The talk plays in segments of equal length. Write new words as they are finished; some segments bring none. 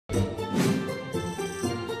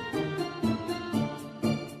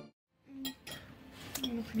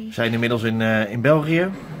We zijn inmiddels in België.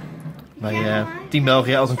 Bij Team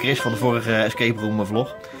België, ook een Chris van de vorige Escape Room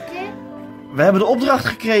vlog. We hebben de opdracht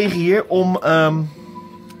gekregen hier om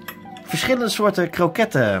verschillende soorten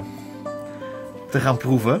kroketten te gaan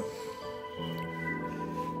proeven.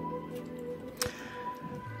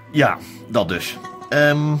 Ja, dat dus.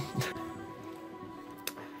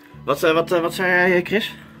 Wat zei jij,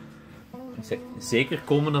 Chris? Zeker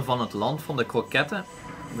komende van het land van de kroketten,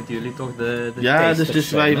 moeten jullie toch de ja, dus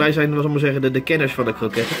wij zijn, wat zal ik maar zeggen, de kenners van de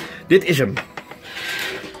kroketten. Dit is hem.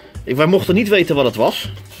 Wij mochten niet weten wat het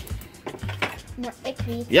was. Maar ik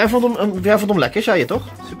weet. Jij vond hem lekker, zei je toch?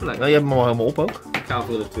 Super lekker. Nou, je hebt hem al helemaal op ook. Ik ga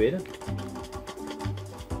voor de tweede.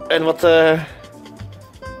 En wat...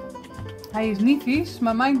 Hij is niet vies,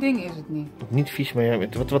 maar mijn ding is het niet. Niet vies, maar ja,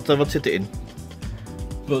 wat zit erin?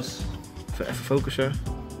 Plus. Even focussen.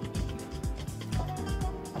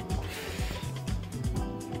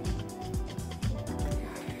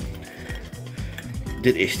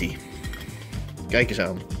 Dit is die. Kijk eens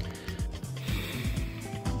aan.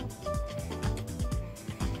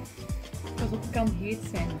 Dat het kan heet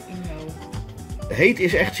zijn in jou. Heet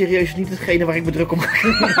is echt serieus niet hetgene waar ik me druk om maak.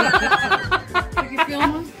 Kijk je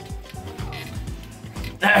filmen?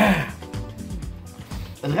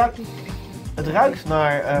 Het ruikt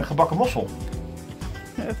naar gebakken mossel.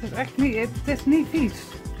 Het is echt niet, het is niet vies.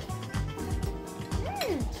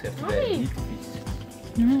 Schrijft erbij, niet vies.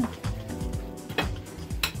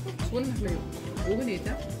 Gewoon nog mee. Ogen niet,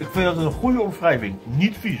 hè? Ik vind dat een goede omschrijving.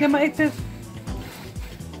 Niet vies. Ja, maar het is...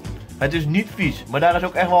 Het is niet vies, maar daar is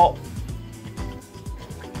ook echt wel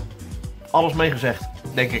alles mee gezegd,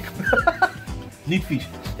 denk ik. Niet vies.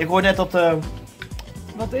 Ik hoor net dat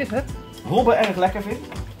Wat is het? Robbe erg lekker vindt.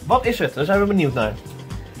 Wat is het? Daar zijn we benieuwd naar.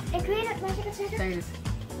 Ik weet het, mag ik het zeggen? Zeg het.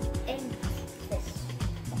 Inktvis.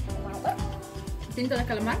 Tinta de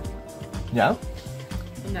calamar, Ja?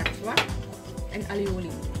 vandaag zwart en alioli,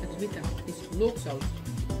 het witte, is loopzout.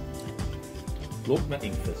 Loop met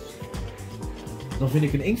inktvis. Dan vind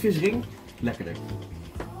ik een inktvisring lekkerder.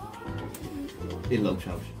 In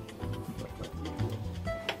loopsaus.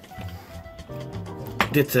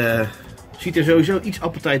 Dit ziet er sowieso iets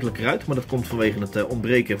appetijtelijker uit, maar dat komt vanwege het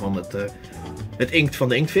ontbreken van het inkt van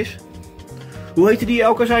de inktvis. Hoe heette die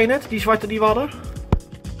ook al, zei je net? Die zwarte die we hadden?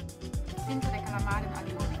 Tinta de calamar en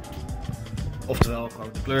alioli. Oftewel gewoon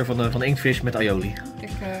de kleur van de inktvis met aioli. Ik,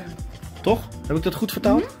 Toch? Heb ik dat goed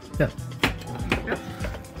vertaald? Ja.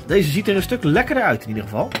 Deze ziet er een stuk lekkerder uit in ieder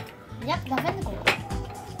geval. Ja, dat vind ik ook. Ja,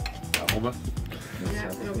 Robbe.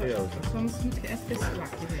 Soms moet je even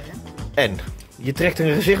wachten. En je trekt er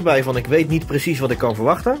een gezicht bij van ik weet niet precies wat ik kan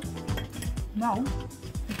verwachten. nou,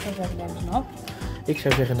 ik zou zeggen, neem eens een hap. Ik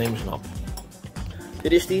zou zeggen neem eens een hap.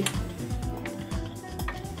 Dit is die.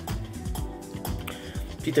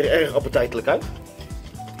 Ziet er erg appetijtelijk uit.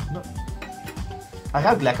 Nou. Hij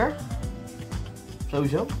ruikt lekker.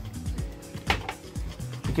 Sowieso.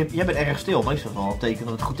 Jij bent erg stil, maar is dat wel een teken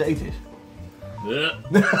dat het goed te eten is. Ja.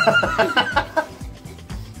 En is het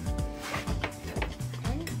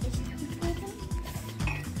goed eten?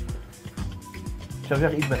 Ik zou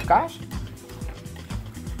zeggen iets met kaas.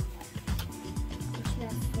 Iets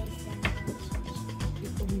met vlees. Ik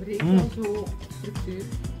ontbreekt wel zo structuur.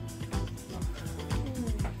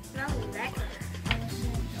 Nou, lekker.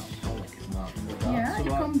 Ja,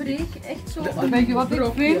 ik ontbreek echt zo. Weet je wat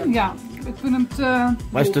ik vind? Ja, ik vind hem te...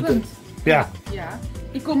 Maar is het ja. Ja,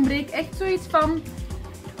 ik ontbreek echt zoiets van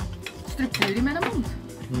structuur in mijn mond.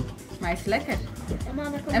 Maar hij is lekker.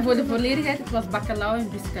 En voor de volledigheid, het was bacalao en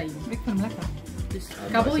biscaïne. Ik vind hem lekker. Dus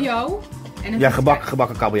kabeljauw en een Ja,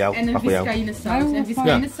 gebakken kabeljauw. en een Kabeljauw. biscaïne saus. En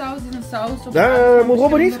biscaïne saus is een saus op Moet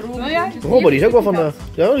Robbe niet? Wil jij? Robbe die is ook wel van de...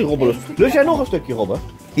 Ja, die Robbe. Lust jij nog een stukje, Robbe?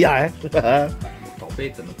 Ja, hè? Al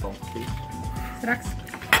beter dan tante Piet. Straks.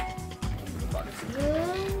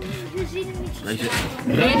 We zien hem niet zo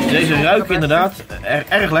Deze ruiken inderdaad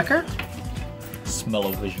erg lekker.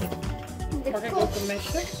 Smell-o-vision. De kop.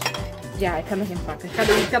 Ja, ik kan er geen pakken. Ik ga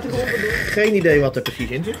het gewoon doen. Geen idee wat er precies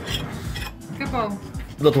in zit. Ik heb al.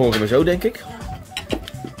 Dat horen we zo, denk ik.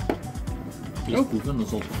 Eerst proeven, dan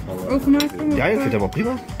zal het wel... Overmaken? Ja, ik vind het helemaal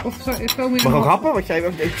prima. Of komen we Mag ook happen? Want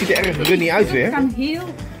het ziet er erg runny uit Het weer. kan heel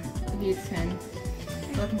heet zijn.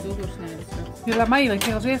 Laat hem zo doorsnijden. Je laat mij iedere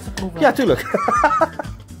keer als eerste proeven. Ja, tuurlijk.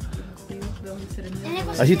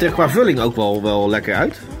 Hij ziet er qua vulling ook wel lekker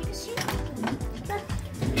uit.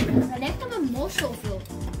 Dat lijkt op een mossel veel.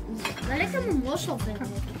 Dat lijkt op een mossel vind ik.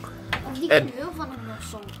 Of die En- kleur van een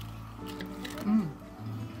mossel.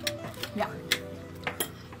 Ja.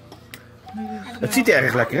 Het ziet er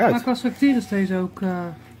erg lekker Maar uit. qua structuur is deze ook...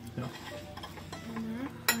 Een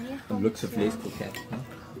luxe vleeskroket.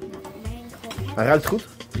 Hij ruikt goed.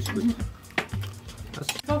 Is goed.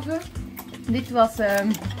 Dit was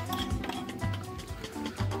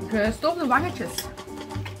gestoofde wangetjes.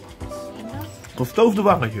 Gestoofde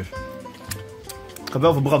wangetjes. Ik heb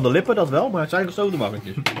wel verbrande lippen, dat wel, maar het zijn gestoofde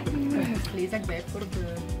wangetjes. Het vlees dat ik bij heb voor de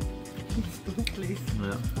stoofvlees.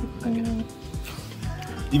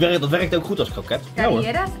 Ja. Dat werkt ook goed als kroket. Ja, hoor.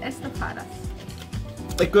 Carreras estofadas.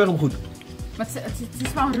 Ik keur hem goed. Maar het is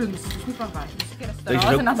van rund, het is niet van varkens.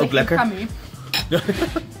 Deze is ook lekker. Ga mee.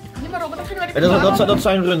 Nee, maar Robin, dat vind ik En dat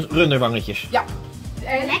zijn runderwangetjes. Ja.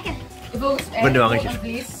 Lekker. Volgens Runderwangetjes. een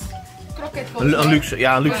vleeskroket. Een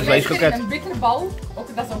luxe vleeskroket. Een bitterbal,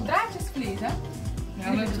 ook dat is ook draadjesvlees, hè?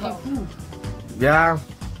 Ja, dat is wel goed. Ja,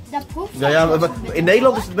 Dat proeft in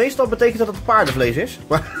Nederland is het meestal betekent dat het paardenvlees is.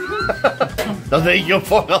 Maar dat weet je op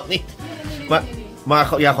voorhand niet.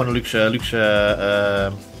 Maar ja, gewoon een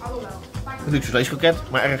luxe vleeskroket,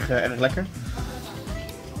 maar erg lekker.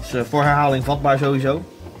 Dus voor herhaling vatbaar sowieso.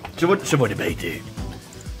 Ze worden beter. Ja,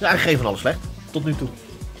 eigenlijk geen van alles slecht, tot nu toe.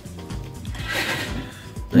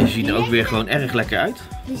 Deze zien er ook weer gewoon erg lekker uit.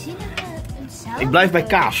 We zien er hetzelfde. Ik blijf bij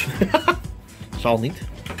kaas. Zal niet.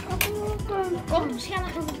 Kom, misschien nog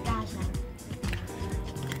even kaas aan.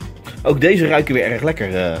 Ook deze ruiken weer erg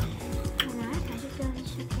lekker. Hij zit wel een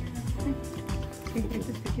stukje.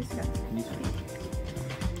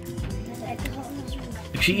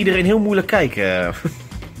 Ik zie iedereen heel moeilijk kijken.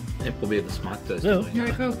 Ik probeer de smaak thuis. Ja. Ja,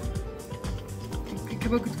 ik ook. Ik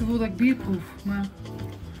heb ook het gevoel dat ik bier proef, maar...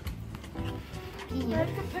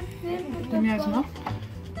 Neem jij eens een af?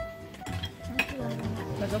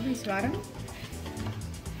 Dat is ook niet warm.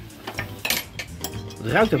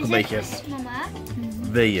 Het ruikt ook een beetje Mama,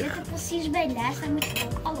 weeig. zit er precies bij les, dan moet je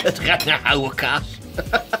ook alles. Het ruikt naar oude kaas.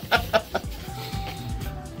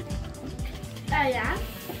 Ja.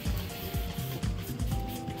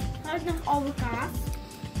 Ruikt nog oude kaas.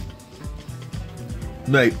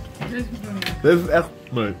 Nee, Deze moet wel niet. dit is echt,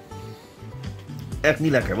 nee. Echt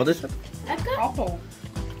niet lekker. Wat is het? Lekker? Appel.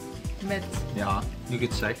 Met Ja, nu je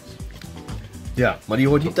het zegt. Ja, maar die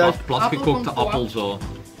hoort niet thuis. Platgekookte Appel appel zo.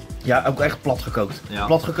 Ja, ook echt plat gekookt. Ja.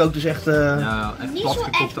 Plat gekookt is echt, Ja, echt Niet zo echt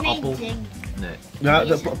platgekookte mijn appel. ding.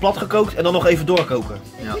 Nee. plat gekookt en dan nog even doorkoken.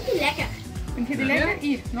 Ja. Vind je lekker? Vind je die lekker?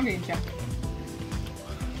 Hier, nog eentje.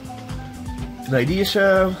 Nee, die is, Dit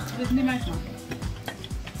is niet mijn smaak.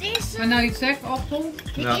 Deze, Maar nou iets zegt, appel.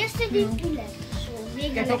 de Ja. eerste die ik lekker. Zo, mega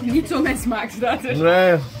Ik heb ook lekker. niet zo mijn smaak staat er.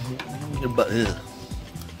 nee.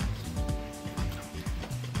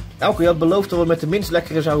 Elke, je had beloofd dat we met de minst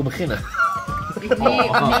lekkere zouden beginnen. Nee, ik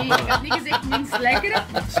had niet gezegd minst lekker.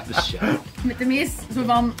 Speciaal. Met de meest zo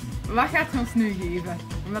van, wat gaat je ons nu geven?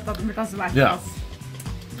 Omdat dat met dat zwart Ja. was.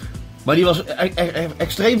 Maar die was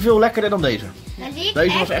extreem veel lekkerder dan deze. Dat leek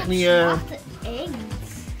Deze was echt op niet, zwarte inkt.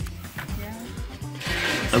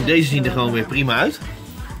 Ook deze zien er gewoon weer prima uit.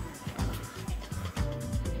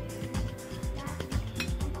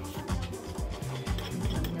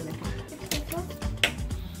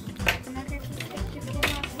 En dan krijg je een stukje voor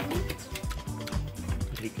laten doen.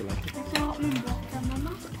 Drie lekker. Lekker op mijn bord, hè, mama.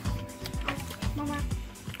 Mama.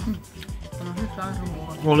 Dan is het zo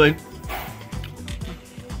mooi. Alleen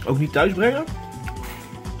ook niet thuis brengen.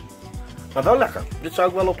 Maar wel lekker. Dit zou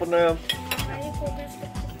ik wel op een. Maar je komt een stukje.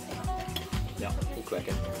 Ja, ook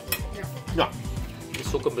lekker. Ja. Het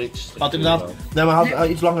is ook een beetje Had inderdaad. Nee, maar had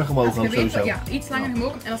iets langer gemogen Als je ook weet sowieso. wat, ja, iets langer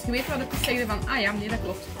gemogen. En als je weet wat het is, zeg je van, ah ja, nee, dat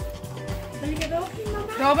klopt. Wil je dat ook niet, mama?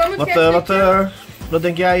 Nou, wat moet jij Wat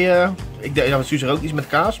denk jij? Ik denk, ja, Suus er ook iets met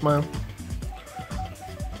kaas, maar.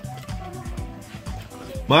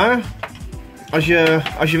 Maar als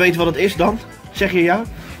je weet wat het is, dan zeg je ja.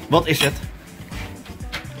 Wat is het?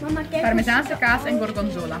 Mama, kijk. Parmezaanse kaas en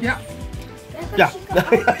gorgonzola. Ja. Ja.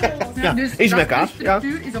 Ja, Dus iets dat met kaas. de Ja.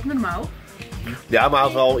 structuur is ook normaal. Ja, maar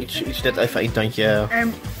had wel iets net even een tandje.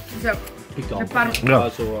 Zo. pikant. De par- Ja.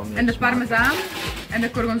 En de parmezaan en de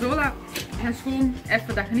gorgonzola is gewoon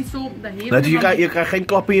even dat je niet zo dat hele... Nee, dus je krijgt geen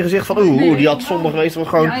klap in je gezicht van oeh, die had zonde geweest. Want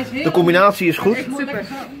gewoon, Ja, hij is heel- de combinatie is goed. Echt super.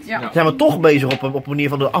 Ja. Zijn we toch bezig op een manier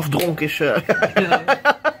van de afdronk is.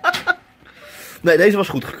 Nee, deze was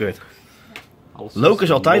goedgekeurd. Look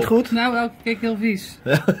is altijd goed. Nou, elke keer heel vies.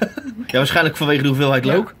 Ja, waarschijnlijk vanwege de hoeveelheid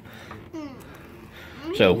look.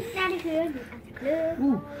 Zo. Naar de geur, niet aan de kleur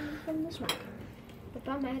van de smaak.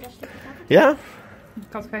 Papa, mij dat stukje katten. Ja? Ik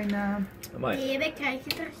had geen... Amai. Nee, wij krijgen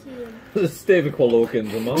er geen. Er stevig wel ook in,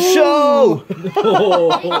 zo man. Zo!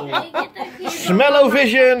 Oh. Wij krijgen er geen.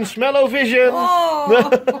 Smellovision, smellovision.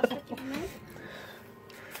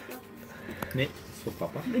 Nee, voor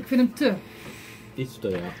papa. Ik vind hem te. Iets te,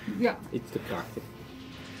 ja. Ja. Iets te krachtig.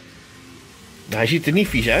 Nou, hij ziet er niet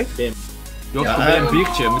vies uit. Joost, probeer een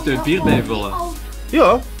biertje. Moet je het bier bijvullen?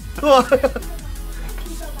 Ja.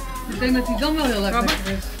 denk dat hij dan wel heel lekker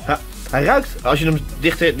is. Ja, hij ruikt. Als je hem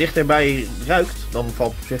dichterbij ruikt, dan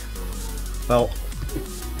valt het op zich wel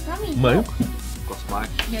mee. Qua smaak.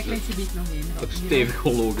 Ja, ik krijg je biet nog één. Dat is stevig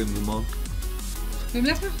gelogen in de man. Vind je hem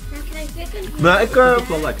lekker? Dan krijg ik een... Maar ik... Dat is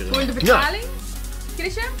wel lekker. Voor de betaling,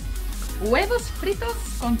 Chrisje? Huevos fritos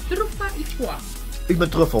con trufa y foie. Ik ben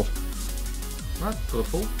truffel. Wat?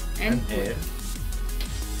 Truffel. En eieren.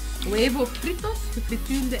 huevo fritos,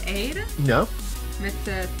 gefrituurde eieren. Ja. Met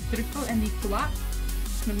truffel en die foie.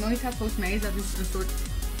 Ik heb nog nooit gehad, volgens mij is dat dus een soort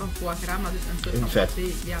van foie gras, maar dus een soort van vet. paté.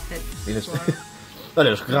 Ja, vet. In het... Foie. Oh, dat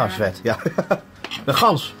is graasvet. Ja. De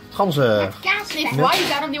gans. Ganzen. Nee, foie is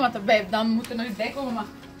daarom niet, want dan moet er nog iets bij komen, maar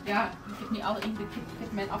ja, ik heb niet alle ingrediënten. Ik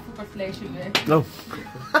heb mijn afgekocht vleesje bij. Oh.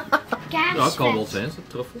 Ja, Kaarsvet. kan wel zijn, zo'n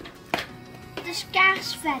truffel. Het is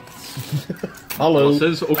kaarsvet. Hallo. Dat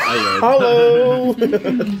zijn ze ook eieren. Hallo.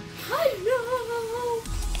 Hallo.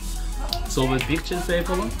 Zullen we het biertje erbij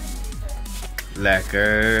vullen?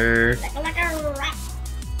 Lekker. Lekker.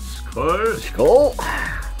 School. School.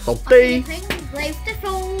 Santé. Blijf de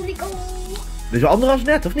folico. Dit is wel anders dan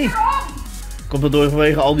net, of niet? Komt dat door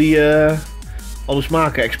vanwege al die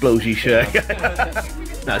smaken-explosies.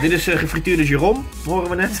 Nou, dit is gefrituurde Jérôme, horen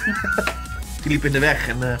we net. Die liep in de weg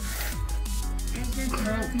en... En ze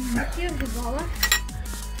is hier gevallen.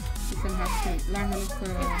 Ik ben hartstikke lang nog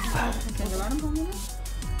zijn de warm van hebben.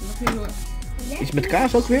 Nog heel Iets met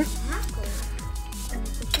kaas ook weer?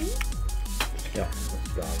 Ja,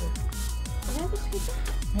 dat is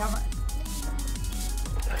ja, maar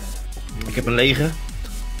Ik heb een lege.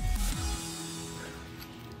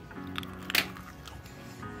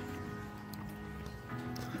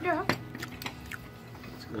 ja.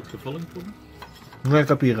 Wat gevulling proeven? Nee, ik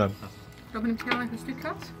heb hier aan. Ik heb een misschien een stuk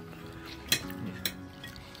gehad.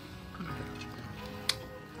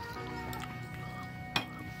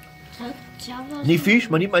 Niet vies,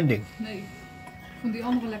 maar niet mijn ding. Nee, ik vond die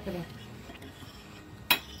andere lekkerder.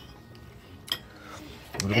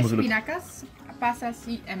 Espinacas, pasas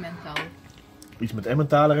y emmental. Iets met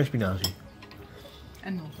emmentaler en spinazie.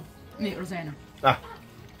 En noten. Nee, rozijnen. Ah.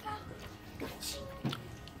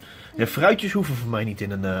 Ja, fruitjes hoeven voor mij niet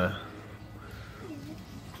in een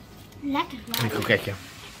Lekker. in een kroketje.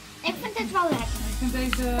 Ik vind dit wel lekker. Ik vind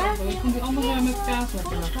deze, ik vind die andere met kaas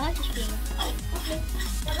lekker. Kom spelletjes spelen. Oké.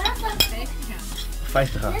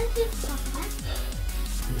 50 aan. Ik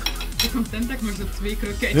ben content dat ik maar zo 2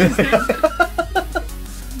 kroketjes heb.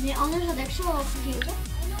 Nee, anders had ik zo al gegeten.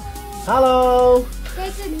 Hallo.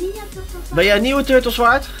 Kijk, de Ninja Turtles. Ben jij een nieuwe turtle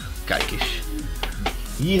zwart? Kijk eens.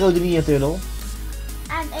 Hier de Ninja Turtle.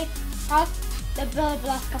 En ik had de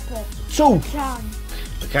bulblad kapot. Zo. Zo.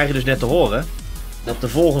 We krijgen dus net te horen dat de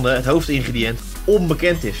volgende, het hoofdingrediënt,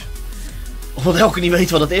 onbekend is. Omdat Elke niet weet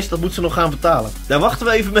wat het is, dat moet ze nog gaan vertalen. Daar wachten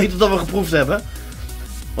we even mee totdat we geproefd hebben.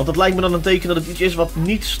 Want dat lijkt me dan een teken dat het iets is wat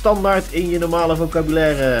niet standaard in je normale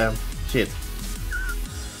vocabulaire zit.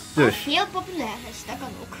 Dus, Heel populair is, dat kan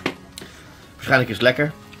ook. waarschijnlijk is het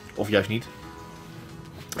lekker. Of juist niet.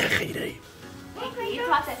 Geen idee. Ik weet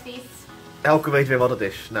wat het is. Elke weet weer wat het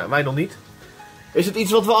is. Nou, wij nog niet. Is het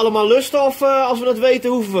iets wat we allemaal lusten of als we dat weten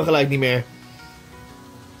hoeven we gelijk niet meer?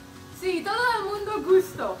 Sí, todo el mundo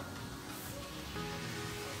gusto.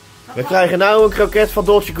 We krijgen nou een kroket van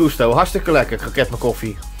Dolce Gusto. Hartstikke lekker, kroket met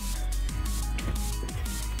koffie.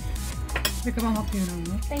 Ik heb wel een hapje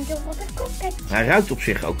genomen. Denk je wat een kroket? Hij ruikt op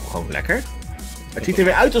zich ook gewoon lekker. Het ziet er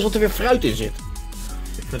weer uit alsof er weer fruit in zit.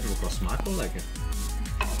 Ik vind het ook qua smaak wel lekker.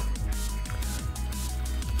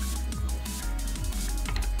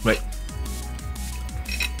 Nee.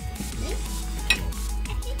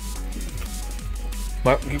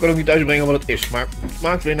 Maar je kan ook niet thuisbrengen wat het is. Maar het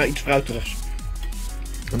smaakt weer naar iets fruitigs.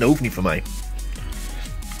 En dat hoeft niet van mij.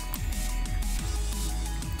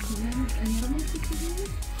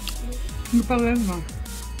 Een paar van.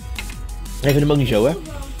 Ik vind hem ook niet zo, hè?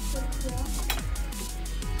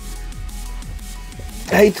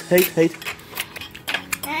 Heet, heet, heet.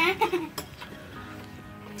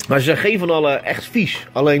 Maar ze zijn geen van alle echt vies.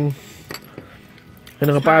 Alleen zijn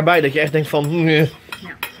er een paar bij dat je echt denkt van...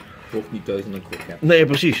 Hoort niet thuis in een kroket. Nee,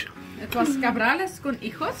 precies. Het was cabrales con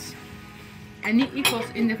hijos. En niet hijos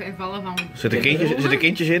in de gevallen van... Zitten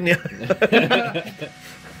kindjes in? Ja.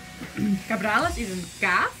 Cabrales is een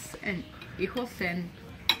kaas en hijos zijn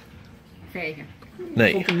vijgen.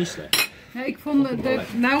 Nee. Vond hem niet slecht. Ja, ik vond ik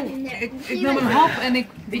nam een hap en ik...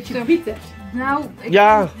 Beetje bitter. Nou,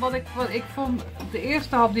 ik vond de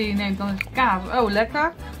eerste hap die je neemt, dan is het kaas. Oh,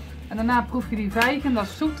 lekker. En daarna proef je die vijgen, dat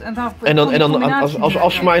is zoet. En dan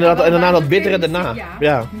als je maar inderdaad, en daarna dat bittere daarna.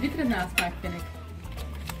 Ja. Een bittere nasmaak vind ik.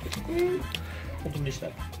 Vond hem niet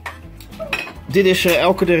slecht. Dit is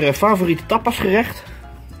elke de favoriete tapasgerecht.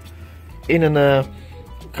 in een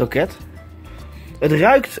kroket. Het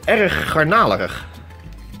ruikt erg garnalerig.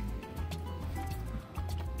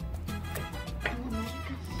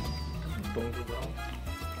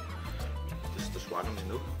 Het is te warm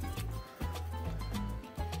genoeg.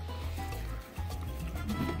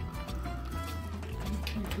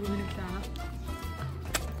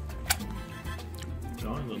 Ja,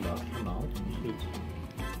 inderdaad. Nou, goed.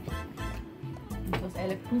 Dat was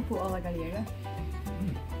eigenlijk pulpo alla gallega.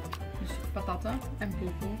 Dus patatten en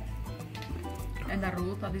pulpo. En dat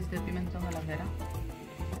rood, dat is de pimenton alla vera.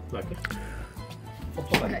 Lekker.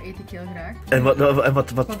 Dat eet ik heel graag.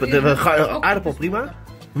 En aardappel prima?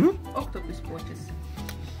 Octopuspootjes.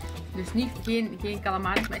 Dus niet, geen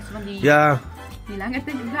calamaris, maar echt van die, Ja. die lange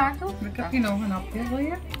tentakels. Ik heb hier nog een hapje, wil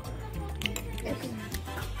je?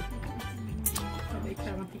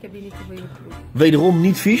 Want ik heb die niet zoveel geproefd. Wederom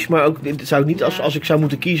niet vies, maar ook zou ik niet als ik zou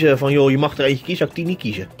moeten kiezen van joh, je mag er eentje kiezen, zou ik die niet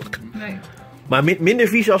kiezen. Nee. Maar minder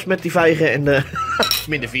vies als met die vijgen en de...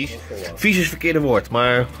 minder vies. Vies is het verkeerde woord,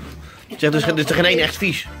 maar... Zeg, dus er is er geen één echt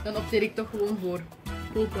vies. Dan opteer ik toch gewoon voor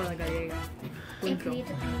pulpo alla gallega. Ik weet het niet.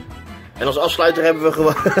 En als afsluiter hebben we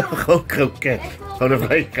gewoon kroket. Gewoon een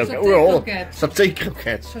vleeskroket. Oh, saté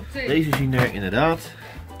kroket. Saté. Deze zien er inderdaad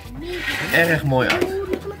erg mooi uit.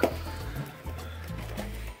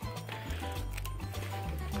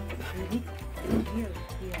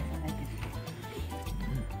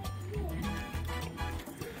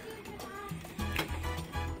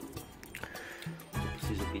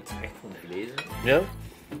 Precies ook iets echt van vlees. Ja?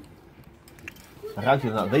 Dan ruikt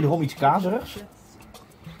het nou wederom iets kazerigs.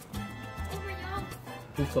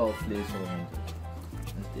 Totaal vlees erin.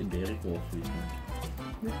 Dat is het Iberico of zoiets.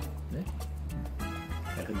 Nee? Nee?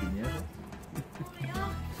 Carabinieri?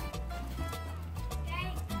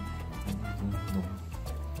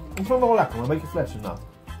 Ik vond het wel lekker, maar een beetje flats inderdaad.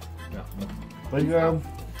 Ja. Beetje,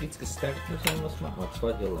 Iets sterker zijn dan smaak, maar het is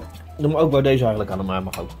wel heel lekker. noem ook bij deze eigenlijk aan de maar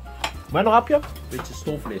mag ook. Maar nog een hapje? Beetje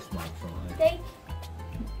stofvlees smaak zo. Denk.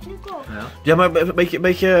 Nu ook. Ja. Ja, maar een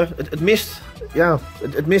beetje het mist. Ja,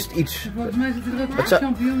 het mist iets. Volgens mij zitten er ook Wat zou-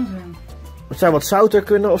 champignons in. Het zou wat zouter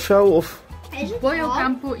kunnen of zo. Of Hij is het Pollo wel.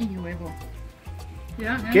 campo y huevo.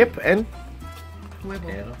 Ja, hè? kip en Huevo.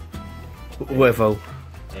 Eieren. huevo.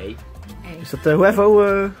 Ei. Ei. Is dat huevo?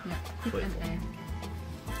 Ja, kip en ei.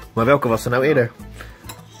 Maar welke was er nou eerder?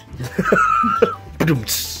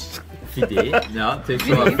 Bedoemts. Fidee. Ja, het heeft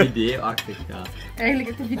zo wat fidee-achtig. Ja. Eigenlijk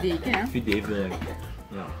het een videetje, hè? Fidee-bereik.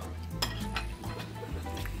 Ja.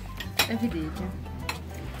 Een videetje.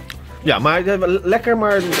 Ja, maar lekker,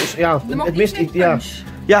 maar dus, ja, Er mag het mist iets iets. meer Ja. punch.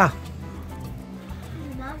 Ja,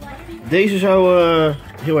 Mama, wat heb je- deze zou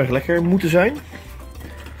heel erg lekker moeten zijn.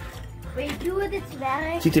 Weet je hoe dit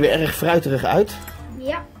werkt? Het ziet er weer erg fruiterig uit.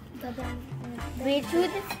 Ja, dat ben ik. Weet je hoe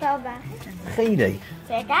dit spelbaar is? Geen idee.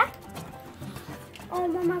 Zeker?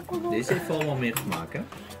 Oh mama, kom op. Deze heeft wel wat meer smaak, hè?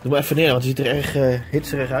 Doe maar even neer, want het ziet er erg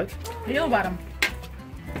hitserig uit. Heel warm.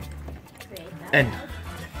 En?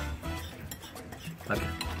 Lekker.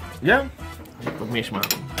 Ja? Wat meer smaak.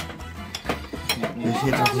 Nu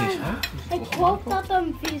zit het niet. Ik hoop dat het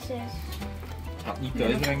een vis is. Ik ga het niet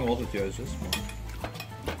thuis brengen wat het juist is, maar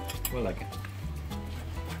wel lekker.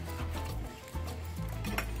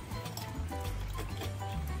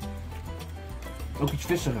 Ook iets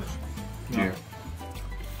visserigs. Ja.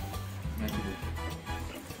 Lekker goed.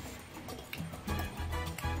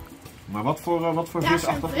 Maar wat voor Ja,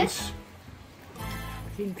 visachtig zo'n is?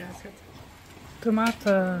 Geen kaasgat.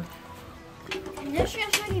 Tomaten. Dus je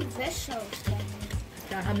zou die vis zo stellen.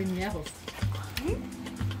 Carabineros.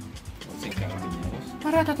 Wat zijn carabineros?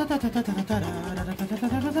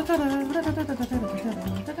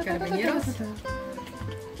 Carabineros.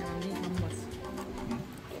 Ja, niet anders.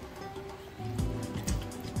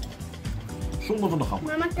 Zonder van de gam.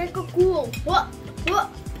 Mama, kijk hoe cool. Wa, wa.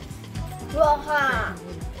 Waha.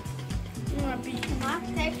 Maar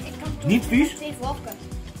kijk, ik kan toch Niet vies? twee vakken.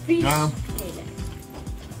 Vies. Ja.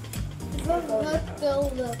 Verrukkelijk.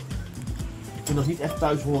 Ik vind dat niet echt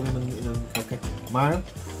thuis horen in een kroketje. Maar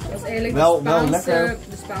Dat is eigenlijk Wel- de, wel Spaanse, lekker.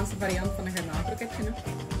 de Spaanse variant van een garnaalkroketje.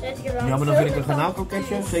 Hè? ja, maar dan vind ik een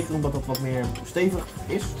garnaalkroketje, zeker omdat het wat meer stevig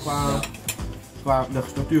is qua de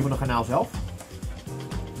structuur van de garnaal zelf.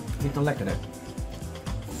 Vind ik dan lekkerder.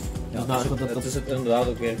 Ja, Dus nou, het is het inderdaad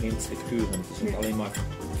ook weer geen structuur, het is ook alleen maar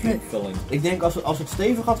vulling. Ik denk als het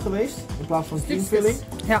stevig had geweest, in plaats van Stukjes. teamvulling,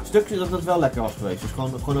 Ja. stukjes dat het wel lekker was geweest. Dus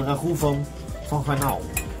gewoon een ragout van garnaal.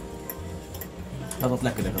 Dat had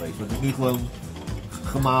lekkerder geweest. Maar het is nu gewoon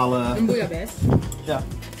gemalen. Een bouillabaisse. Ja.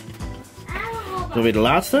 Zo weer de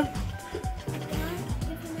laatste.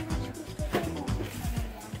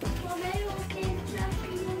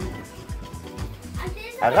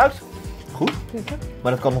 Hij ruikt goed.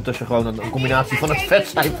 Maar dat kan ondertussen gewoon een combinatie van het vet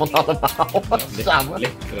zijn van allemaal. Samen.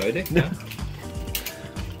 Licht kruidig, ja.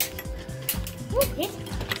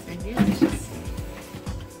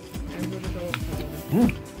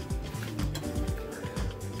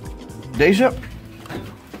 Deze.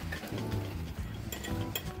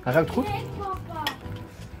 Hij ruikt goed.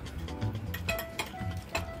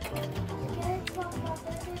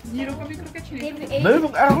 Hier ook een microketje in. Nee, dat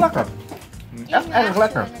is erg lekker. Echt erg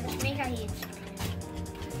lekker. Dat is mega heet.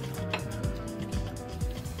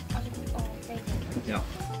 Ja.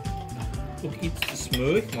 Ook iets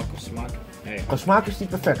smeuig, maar qua smaak. Ja. Qua smaak is die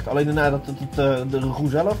perfect. Alleen daarna dat de ragout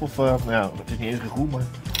zelf, of ja, het is niet eens ragout, maar...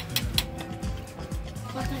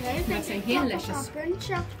 Wat er ruikt, Dat zijn geen lesjes.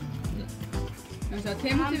 puntje. Dan zou het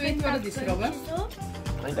helemaal moeten weten wat het is, Robben.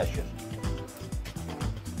 Geen lesjes.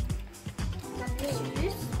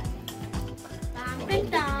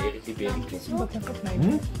 Dat heb ik ook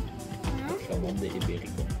mee. Gewoon de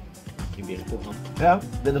Iberico. Iberico ham. Ja,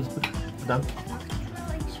 dat bedankt.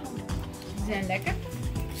 Ze zijn lekker.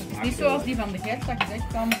 Het is niet zoals die van de Gert dat je zegt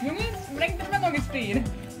van, jongens, breng er maar nog eens vieren.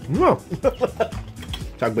 Nou,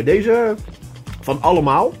 zou ik bij deze van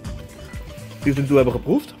allemaal die we tot nu toe hebben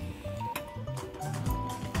geproefd,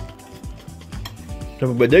 heb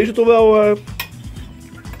ik bij deze toch wel ik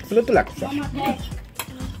vind het te lekker. Zeg.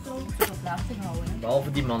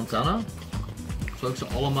 Behalve die manzana, zou ik ze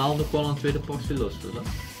allemaal nog wel een tweede portie lusten.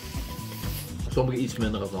 Sommige iets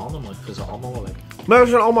minder dan de andere, maar ik vind ze allemaal wel lekker. Maar ze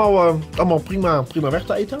zijn allemaal prima weg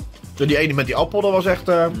te eten. Zo die ene met die appel, dat was echt...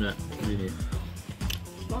 Nee, die niet.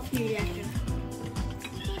 Wat niet lekker.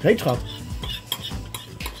 Heet schat.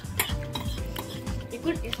 Ik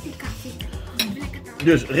wil eerst die kaffee. Lekker dan.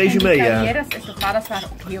 Dus, resume. Carrieres estofadas waren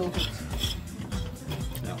ook heel goed.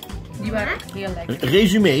 Ja. Die waren ook heel lekker.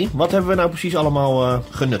 Resume, wat hebben we nou precies allemaal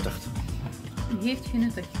genuttigd? U heeft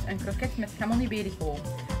genuttigd een kroket met jamon iberico,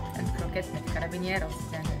 een kroket met carabineros, dat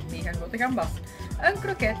zijn de mega grote gambas, een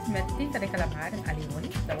kroket met tinta de calamar en alioli,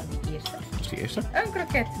 dat was die eerste, Dat is die eerste. een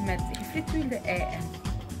kroket met gefrituurde ei en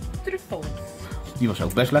truffels, Die was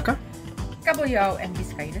ook best lekker. kabeljauw en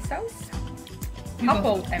biscaïnesaus,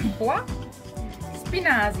 appel en pois,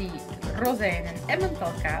 spinazie, rozijnen en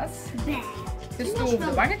mentalkaas,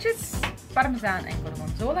 gestoofde wangetjes, parmezaan en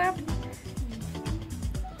gorgonzola,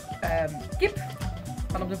 kip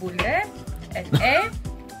van op de boerderij, een ei,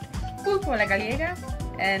 pulpo alla gallega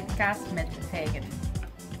en kaas met vijgen.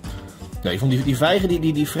 Nee, ik vond die vijgen,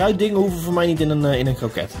 die fruitdingen hoeven voor mij niet in een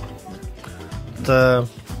kroket.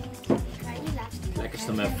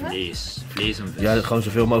 Lekkerste met vlees. Vlees en vis. Ja, gewoon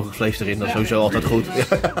zoveel mogelijk vlees erin, dat is sowieso altijd goed. Ja,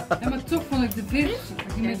 maar toch vond ik de vis,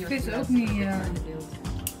 die met vis ook niet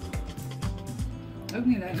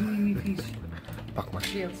vies. Pak maar.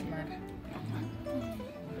 Deelt ze maar.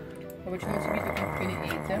 Wat je gewoon zoiets ook nog kunnen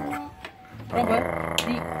eten. Robben,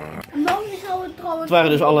 die... Nou, die zou het trouwens... Het waren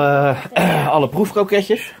dus alle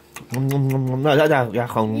proefkroketjes. Nou ja,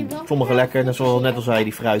 gewoon sommige lekker. Net zoals net al zei,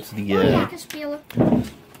 die fruit, die lekker spelen.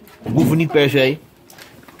 hoeven niet per se.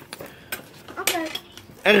 Oké.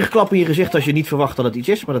 Erg klap in je gezicht als je niet verwacht dat het iets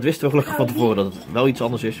is. Maar dat wisten we gelukkig van tevoren dat het wel iets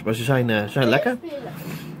anders is. Maar ze zijn lekker.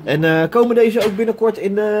 En komen deze ook binnenkort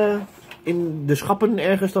in de schappen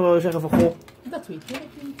ergens, dat we zeggen van goh. Dat weet je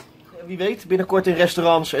niet. Wie weet, binnenkort in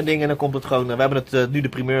restaurants en dingen. En dan komt het gewoon. We hebben het nu de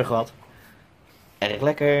primeur gehad. Erg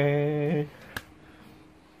lekker.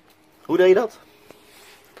 Hoe deed je dat?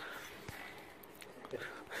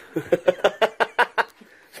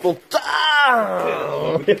 Spontaan!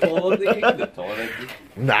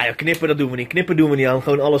 Nou ja, knippen dat doen we niet. Knippen doen we niet aan.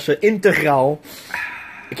 Gewoon alles integraal.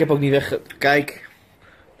 Ik heb ook niet weg. Kijk,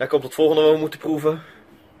 daar komt het volgende wat we moeten proeven.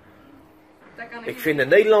 Ik vind de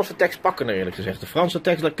Nederlandse tekst pakkender eerlijk gezegd. De Franse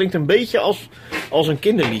tekst, dat klinkt een beetje als een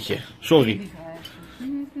kinderliedje. Sorry.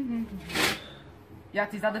 Ja,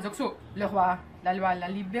 het is dat is ook zo. Le roi, la loi, la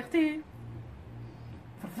liberté.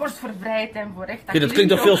 Vervorst voor vrijheid en voor recht. Ja, dat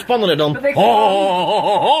klinkt toch veel spannender dan... Dat ik- Ho, ho,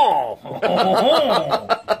 ho, ho, ho.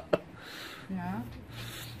 Ja.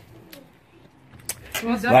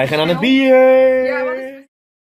 Wij gaan aan het bier. Ja,